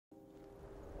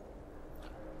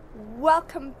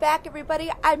Welcome back,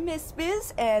 everybody. I'm Miss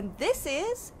Bizz, and this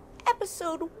is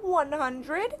episode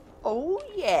 100. Oh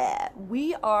yeah,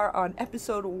 we are on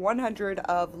episode 100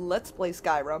 of Let's Play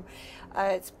Skyrim.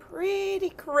 It's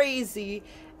pretty crazy,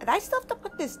 and I still have to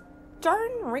put this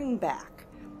darn ring back.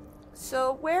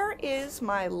 So where is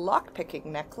my lockpicking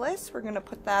necklace? We're gonna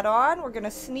put that on. We're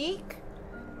gonna sneak.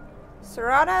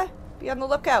 Serana, be on the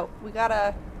lookout. We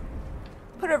gotta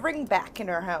put a ring back in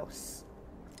our house.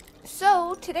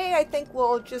 So today I think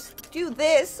we'll just do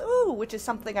this, which is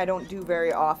something I don't do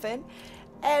very often,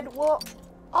 and we'll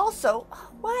also,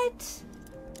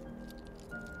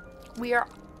 we are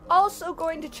also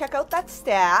going to check out that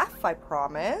staff, I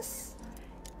promise,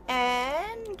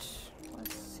 and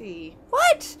let's see,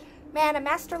 man, a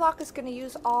master lock is going to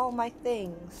use all my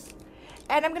things,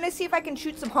 and I'm going to see if I can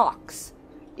shoot some hawks.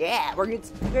 Yeah, we're going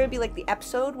to be like the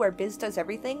episode where Bizz does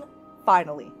everything,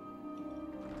 finally.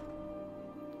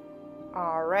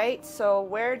 Alright, so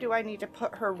where do I need to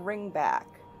put her ring back?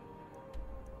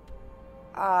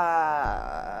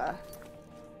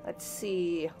 Let's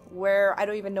see. Where? I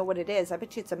don't even know what it is. I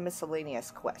bet you it's a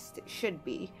miscellaneous quest. It should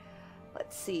be.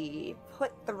 Let's see.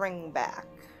 Put the ring back.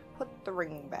 Put the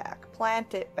ring back.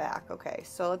 Plant it back. Okay,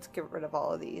 so let's get rid of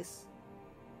all of these.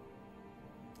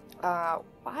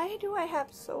 Why do I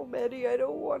have so many? I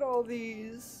don't want all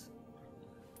these.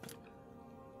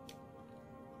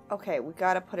 Okay, we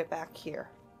gotta put it back here.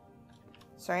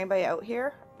 Is there anybody out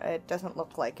here? It doesn't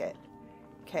look like it.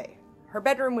 Okay. Her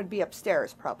bedroom would be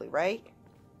upstairs, probably, right?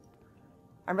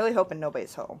 I'm really hoping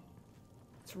nobody's home.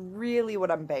 It's really what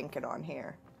I'm banking on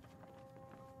here.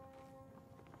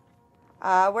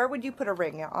 Where would you put a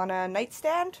ring? On a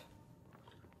nightstand?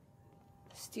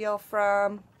 Steal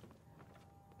from...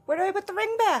 Where do I put the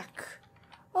ring back?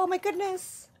 Oh my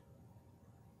goodness.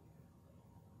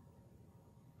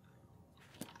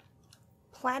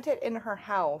 Plant it in her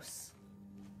house.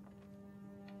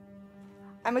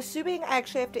 I'm assuming I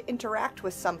actually have to interact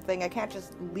with something. I can't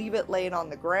just leave it laying on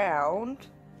the ground.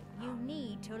 You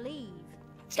need to leave.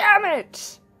 Damn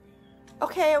it!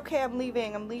 Okay, I'm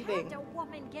leaving. Can't a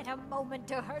woman get a moment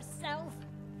to herself?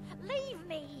 Leave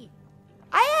me!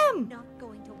 I am! I'm not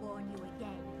going to warn you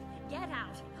again. Get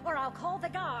out, or I'll call the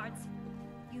guards.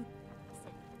 You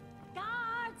listen.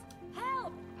 Guards,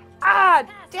 help! Ah,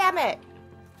 damn it!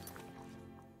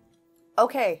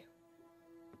 Okay.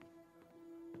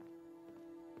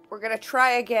 We're gonna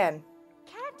try again.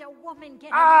 Can't a woman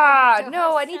get a moment to no,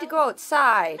 herself? I need to go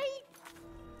outside.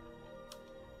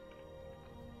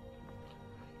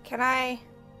 Can I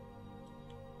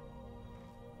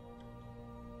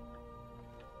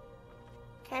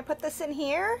put this in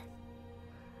here?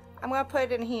 I'm gonna put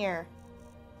it in here.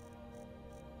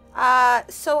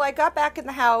 So I got back in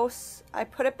the house, I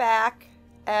put it back,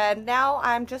 and now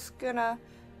I'm just gonna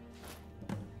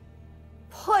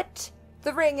put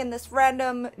the ring in this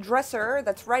random dresser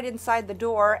that's right inside the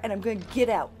door, and I'm gonna get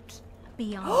out.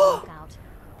 Be on the lookout.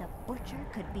 The butcher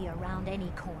could be around any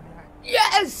corner.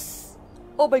 Yes!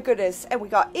 Oh my goodness. And we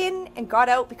got in and got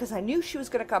out because I knew she was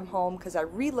gonna come home because I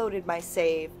reloaded my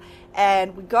save.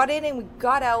 And we got in and we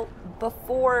got out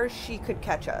before she could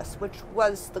catch us, which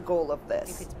was the goal of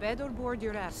this. If it's bed or board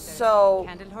you're after, so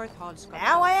Candlehearth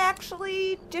now I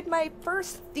actually did my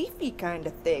first thiefy kind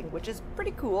of thing, which is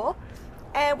pretty cool.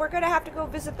 And we're gonna have to go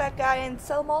visit that guy and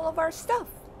sell him all of our stuff.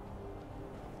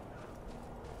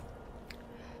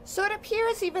 So it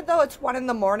appears even though it's 1 in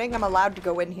the morning, I'm allowed to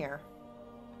go in here.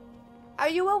 Are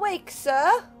you awake,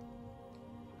 sir?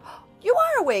 You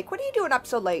are awake. What are you doing up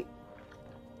so late?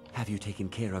 Have you taken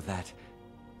care of that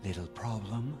little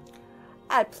problem?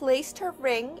 I placed her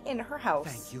ring in her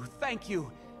house. Thank you.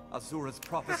 Azura's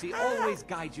prophecy always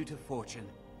guides you to fortune.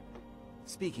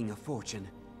 Speaking of fortune,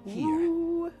 here,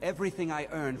 Ooh. everything I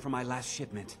earned from my last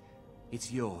shipment,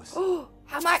 it's yours. Oh,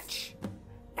 how much?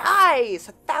 Nice,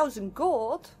 1,000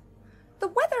 gold. The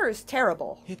weather is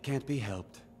terrible. It can't be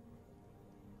helped.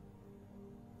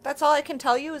 That's all I can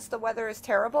tell you is the weather is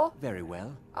terrible? Very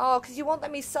well. Oh, because you won't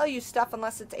let me sell you stuff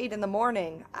unless it's 8 in the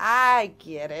morning. I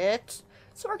get it.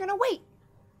 So we're gonna wait.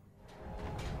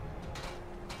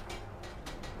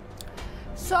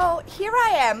 So here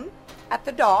I am at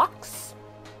the docks.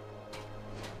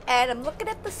 And I'm looking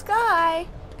at the sky.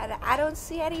 And I don't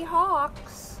see any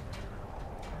hawks.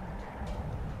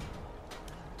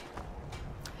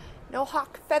 No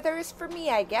hawk feathers for me,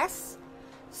 I guess.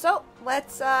 So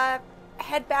let's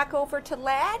head back over to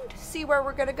land, see where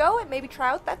we're gonna go, and maybe try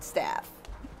out that staff.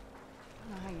 I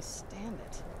don't know how you stand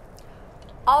it.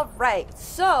 Alright,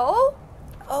 so...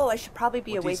 Oh, I should probably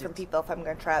be away from people if I'm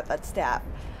gonna try out that staff.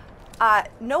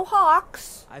 No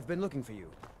hawks. I've been looking for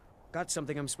you. Got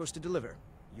something I'm supposed to deliver.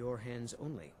 Your hands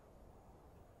only.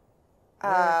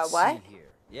 Let's what? see here.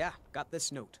 Yeah, got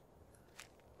this note.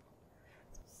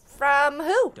 From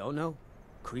who? Don't know.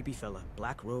 Creepy fella,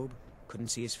 black robe, couldn't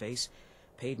see his face.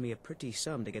 Paid me a pretty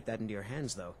sum to get that into your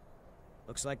hands, though.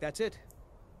 Looks like that's it.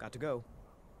 Got to go.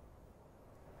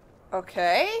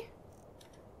 Okay.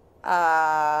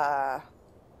 Alright,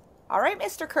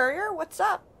 Mr. Courier, what's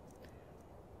up?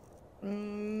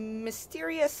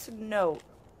 Mysterious note.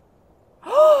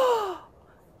 Oh!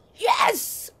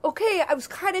 Yes! Okay, I was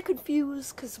kind of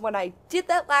confused because when I did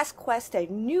that last quest, I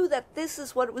knew that this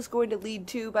is what it was going to lead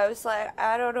to, but I was like,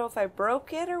 I don't know if I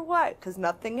broke it or what, because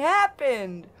nothing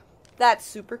happened. That's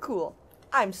super cool.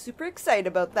 I'm super excited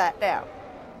about that now.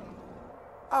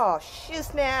 Oh,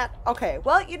 shiznat. Okay,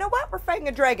 well, you know what? We're fighting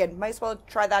a dragon. Might as well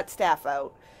try that staff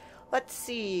out. Let's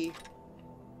see.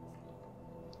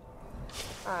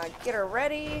 Get her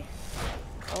ready.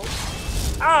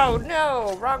 Oh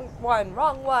no! Wrong one,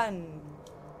 wrong one!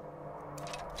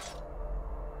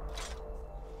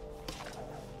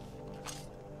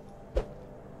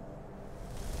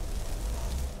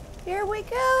 Here we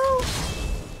go!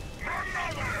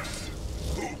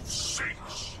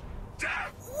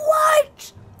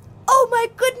 What? Oh my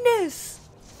goodness!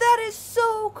 That is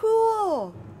so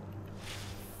cool!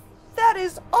 That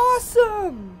is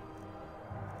awesome!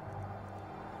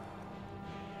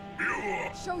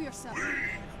 Show yourself.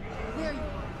 There you are.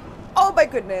 Oh my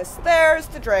goodness, there's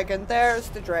the dragon, there's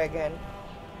the dragon.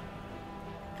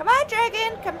 Come on,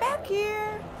 dragon, come back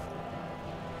here.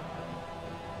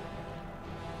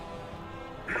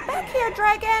 Come back here,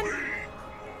 dragon.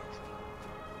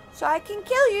 So I can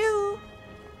kill you.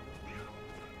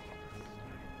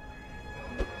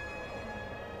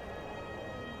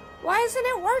 Why isn't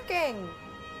it working?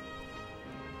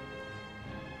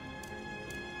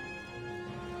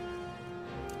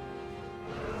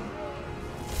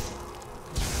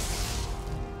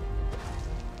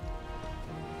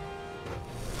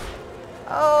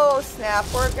 Oh snap,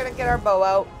 we're gonna get our bow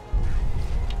out.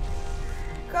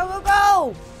 Go, go,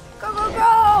 go! Go, go,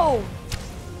 go!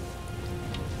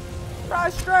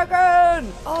 Frost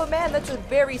Dragon! Oh man, that's a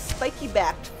very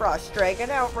spiky-backed Frost Dragon.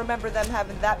 I don't remember them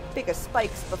having that big of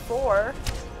spikes before.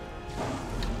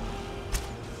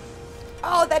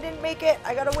 Oh, that didn't make it.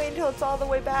 I gotta wait until it's all the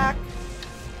way back.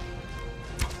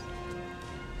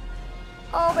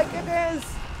 Oh my goodness!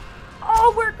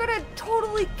 Oh, we're gonna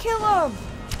totally kill him!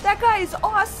 That guy is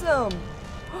awesome!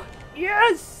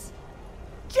 Yes!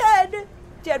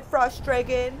 Dead Frost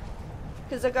Dragon.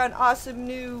 Because I got an awesome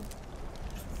new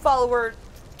follower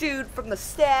dude from the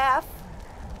staff.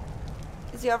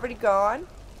 Is he already gone?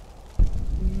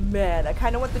 Man, I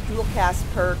kind of want the dual cast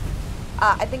perk.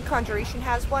 I think Conjuration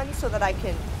has one so that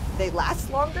they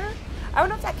last longer. I don't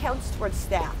know if that counts towards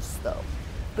staffs though.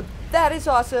 But that is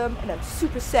awesome, and I'm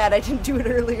super sad I didn't do it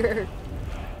earlier.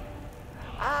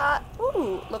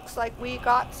 Ooh, looks like we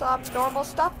got some normal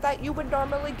stuff that you would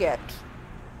normally get.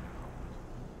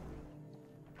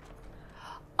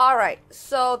 Alright,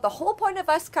 so the whole point of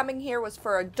us coming here was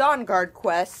for a Dawnguard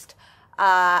quest.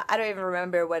 I don't even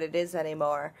remember what it is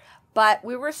anymore. But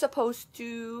we were supposed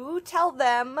to tell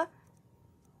them...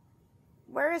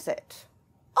 Where is it?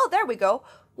 Oh, there we go.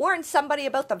 Warn somebody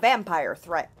about the vampire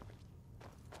threat.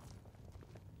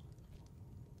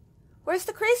 Where's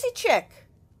the crazy chick?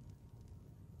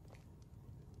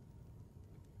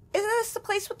 Isn't this the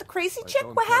place with the crazy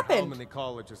chick? What happened? How many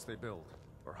colleges they build,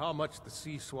 or how much the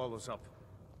sea swallows up.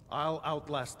 I'll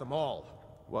outlast them all.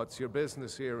 What's your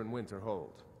business here in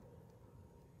Winterhold?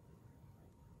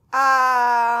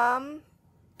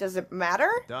 Does it matter?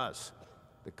 It does.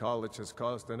 The college has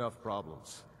caused enough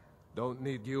problems. Don't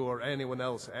need you or anyone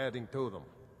else adding to them.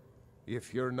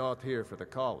 If you're not here for the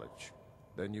college,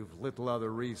 then you've little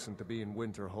other reason to be in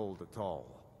Winterhold at all.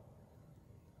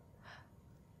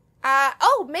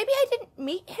 Oh, maybe I didn't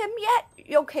meet him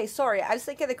yet? Okay, sorry, I was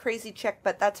thinking of the crazy chick,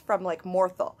 but that's from, like,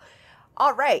 Morthal.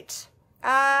 Alright.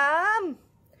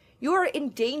 You are in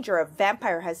danger. A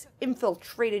vampire has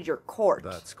infiltrated your court.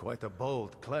 That's quite a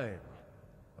bold claim.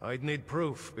 I'd need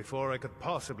proof before I could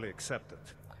possibly accept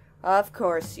it. Of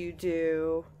course you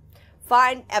do.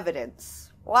 Find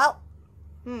evidence. Well,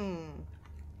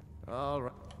 All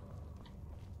right.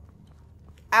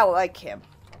 I like him.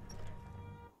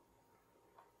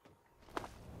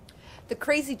 The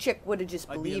crazy chick would have just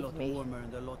believed me. Warmer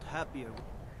and a lot happier.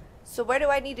 So where do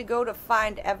I need to go to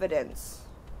find evidence?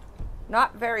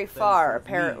 Not very far,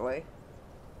 apparently.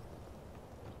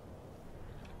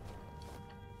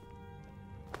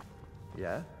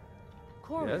 Yeah?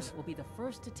 Corwin Yes? will be the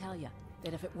first to tell you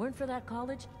that if it weren't for that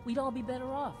college, we'd all be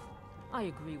better off. I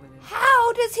agree with him.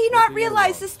 How does he not do you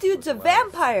realize want, this dude's a little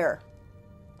elf? vampire?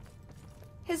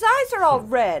 His eyes are all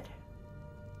red.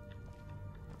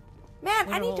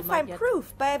 Man, I need to Winterhold find might get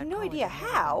proof, but I have that no college idea has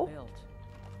never been how. built.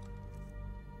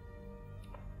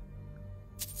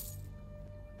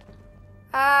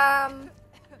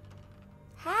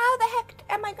 How the heck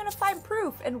am I gonna find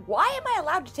proof? And why am I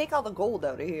allowed to take all the gold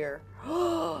out of here?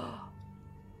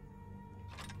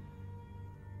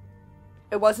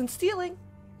 It wasn't stealing.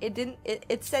 It didn't,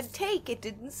 it said take, it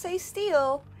didn't say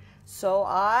steal. So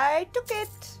I took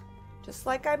it. Just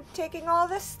like I'm taking all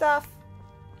this stuff.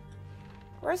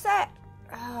 Where's that?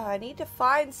 Oh, I need to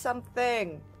find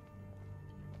something.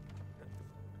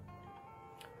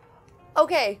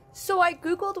 Okay, so I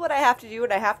googled what I have to do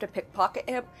and I have to pickpocket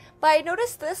him, but I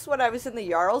noticed this when I was in the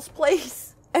Jarl's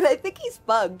place, and I think he's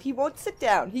bugged. He won't sit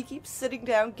down. He keeps sitting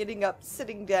down, getting up,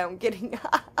 sitting down, getting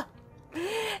up.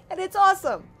 And it's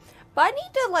awesome. But I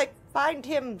need to, like, find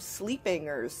him sleeping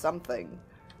or something.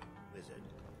 Wizard,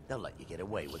 they'll let you get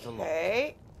away with a lot.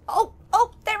 Okay. Oh,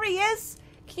 there he is!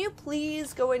 Can you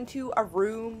please go into a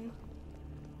room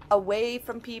away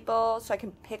from people so I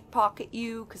can pickpocket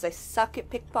you, because I suck at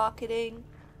pickpocketing?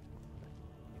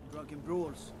 Drunken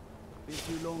brawls. Been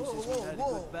too long since we had a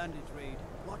good bandit raid.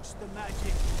 Watch the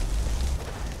magic.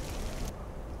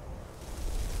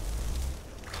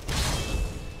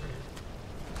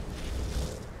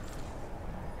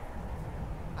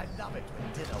 I love it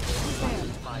when dinner will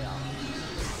find my arm.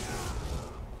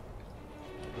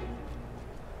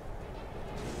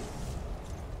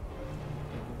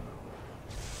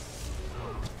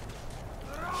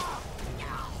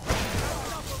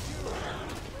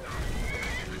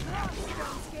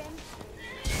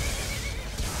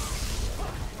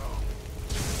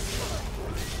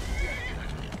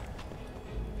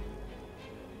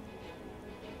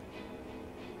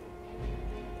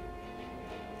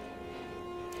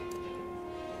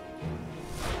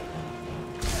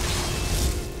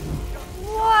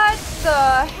 What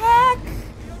the heck?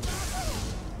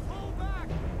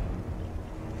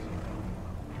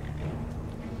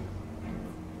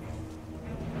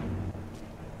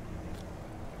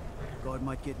 Guard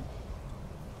might get...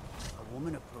 A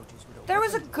woman approaches with a There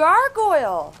was a weapon.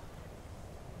 gargoyle!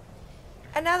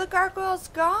 And now the gargoyle's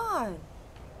gone.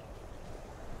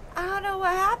 I don't know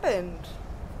what happened.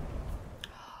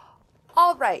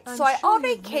 Alright, so I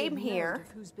already came here,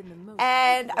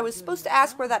 and I was supposed to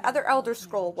ask where that other Elder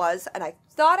Scroll was, and I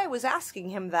thought I was asking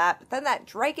him that, but then that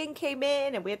dragon came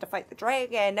in, and we had to fight the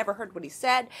dragon, I never heard what he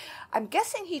said. I'm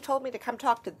guessing he told me to come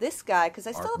talk to this guy, because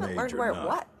I still haven't learned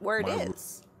where it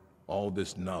is. All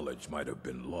this knowledge might have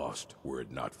been lost were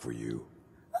it not for you.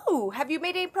 Ooh, have you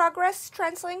made any progress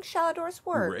translating Shalador's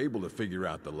We were word? able to figure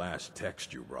out the last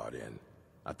text you brought in.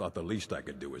 I thought the least I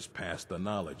could do is pass the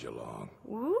knowledge along.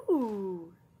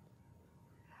 Ooh.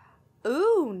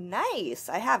 Ooh, nice.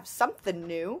 I have something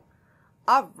new.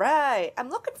 Alright, I'm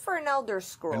looking for an Elder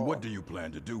Scroll. And what do you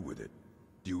plan to do with it?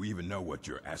 Do you even know what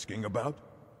you're asking about?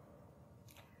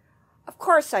 Of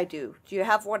course I do. Do you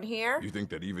have one here? You think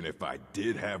that even if I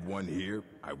did have one here,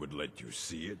 I would let you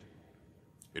see it?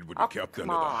 It would Oh, be kept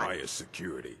come under the on. highest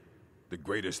security. The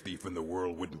greatest thief in the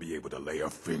world wouldn't be able to lay a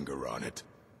finger on it.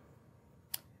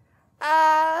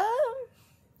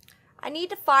 I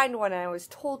need to find one, and I was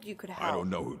told you could help. I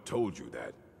don't know who told you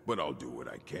that, but I'll do what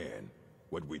I can.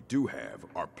 What we do have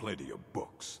are plenty of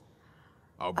books.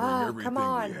 I'll bring everything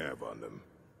we have on them,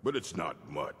 but it's not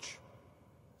much.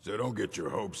 So don't get your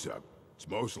hopes up. It's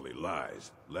mostly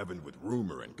lies, leavened with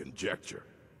rumor and conjecture.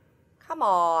 Come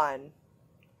on.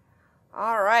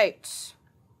 Alright.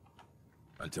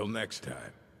 Until next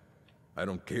time. I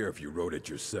don't care if you wrote it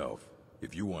yourself.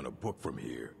 If you want a book from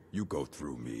here, you go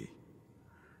through me.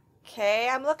 Okay,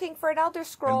 I'm looking for an Elder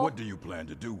Scroll. And what do you plan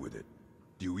to do with it?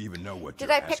 Do you even know what Did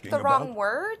you're I pick asking the about? wrong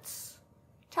words?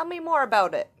 Tell me more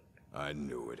about it. I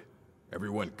knew it.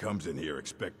 Everyone comes in here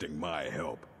expecting my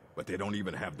help, but they don't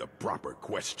even have the proper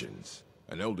questions.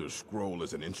 An Elder Scroll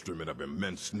is an instrument of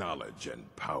immense knowledge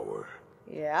and power.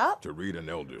 Yeah. To read an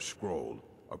Elder Scroll,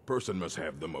 a person must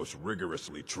have the most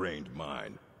rigorously trained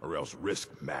mind, or else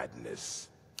risk madness.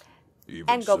 Even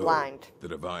And go so, blind. The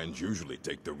Divines usually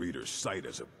take the reader's sight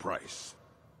as a price.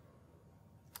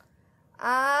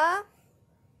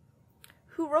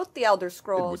 Who wrote the Elder It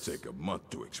Scrolls? would take a month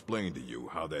to explain to you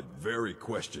how that very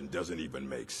question doesn't even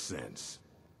make sense.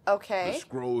 Okay. The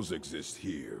scrolls exist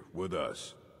here, with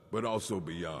us, but also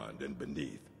beyond and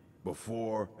beneath,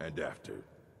 before and after.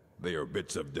 They are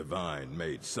bits of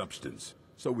divine-made substance,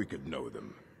 so we could know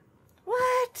them.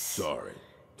 What? Sorry.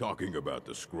 Talking about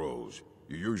the scrolls,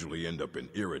 you usually end up in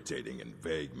irritating and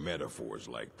vague metaphors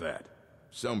like that.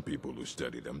 Some people who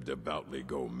study them devoutly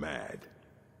go mad.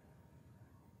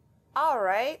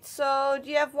 Alright, so do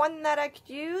you have one that I could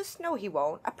use? No, he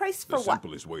won't. A price for The what?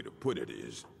 simplest way to put it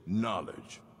is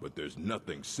knowledge, but there's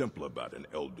nothing simple about an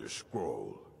Elder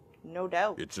Scroll. No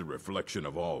doubt. It's a reflection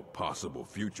of all possible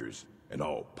futures and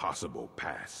all possible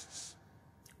pasts.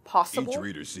 Possible? Each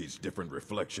reader sees different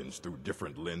reflections through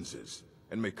different lenses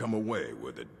and may come away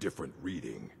with a different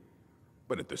reading.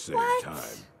 But at the same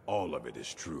time, all of it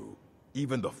is true.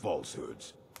 Even the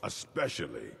falsehoods,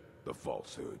 especially the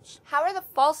falsehoods. How are the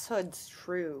falsehoods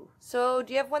true? So,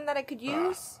 do you have one that I could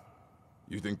use?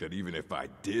 You think that even if I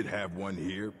did have one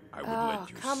here, I would let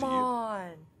you see it? Come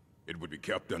on. It would be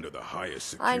kept under the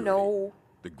highest security. I know.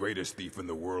 The greatest thief in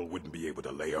the world wouldn't be able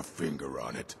to lay a finger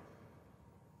on it.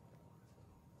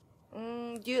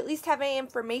 Do you at least have any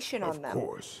information on them? Of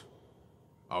course.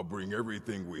 I'll bring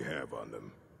everything we have on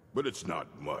them, but it's not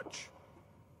much.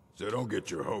 So don't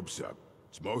get your hopes up.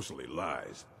 It's mostly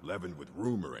lies, leavened with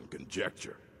rumor and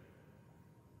conjecture.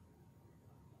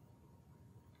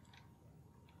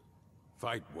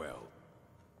 Fight well.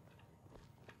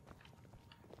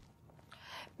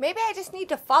 Maybe I just need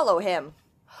to follow him.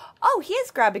 Oh, he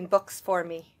is grabbing books for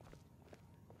me.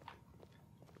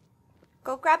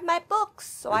 Go grab my books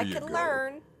so I can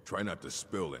learn. Try not to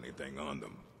spill anything on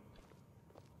them.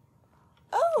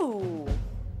 Oh.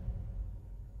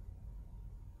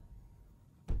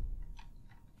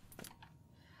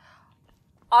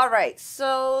 Alright,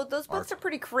 so those books are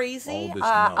pretty crazy.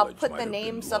 I'll put the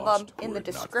names of them in the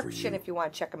description if you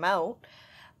want to check them out.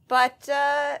 But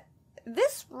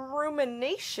this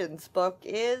Ruminations book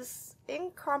is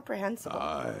incomprehensible.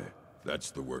 Aye,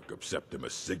 that's the work of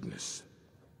Septimus Cygnus.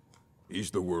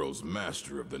 He's the world's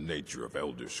master of the nature of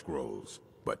Elder Scrolls.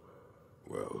 But,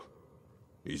 well,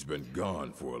 he's been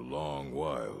gone for a long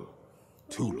while.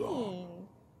 Too long.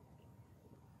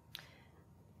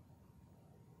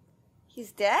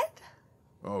 He's dead?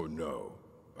 Oh no,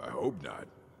 I hope not.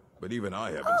 But even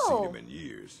I haven't seen him in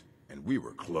years. And we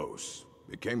were close.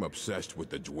 Became obsessed with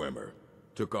the Dwemer.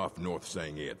 Took off north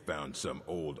saying he had found some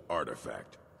old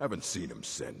artifact. Haven't seen him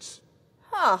since.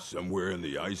 Huh. Somewhere in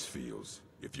the ice fields,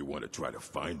 if you want to try to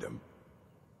find him.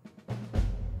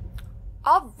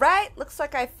 Alright, looks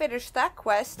like I finished that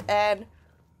quest, and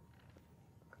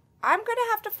I'm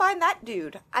gonna have to find that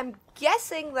dude. I'm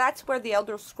guessing that's where the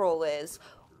Elder Scroll is.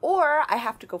 Or I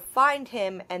have to go find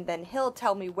him, and then he'll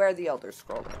tell me where the Elder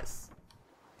Scroll is.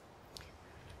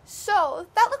 So,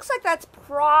 that looks like that's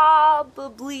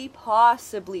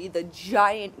possibly the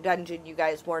giant dungeon you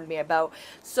guys warned me about.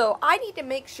 So, I need to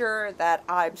make sure that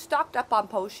I'm stocked up on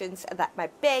potions and that my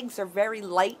bags are very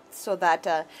light so that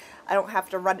I don't have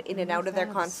to run in and out of there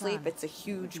constantly if it's a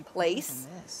huge place.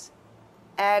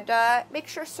 And make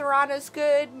sure Serana's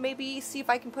good. Maybe see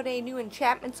if I can put any new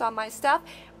enchantments on my stuff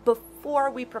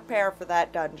before we prepare for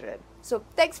that dungeon. So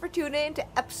thanks for tuning in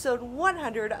to episode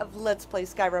 100 of Let's Play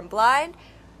Skyrim Blind.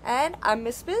 And I'm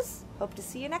Miss Bizz. Hope to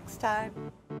see you next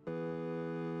time.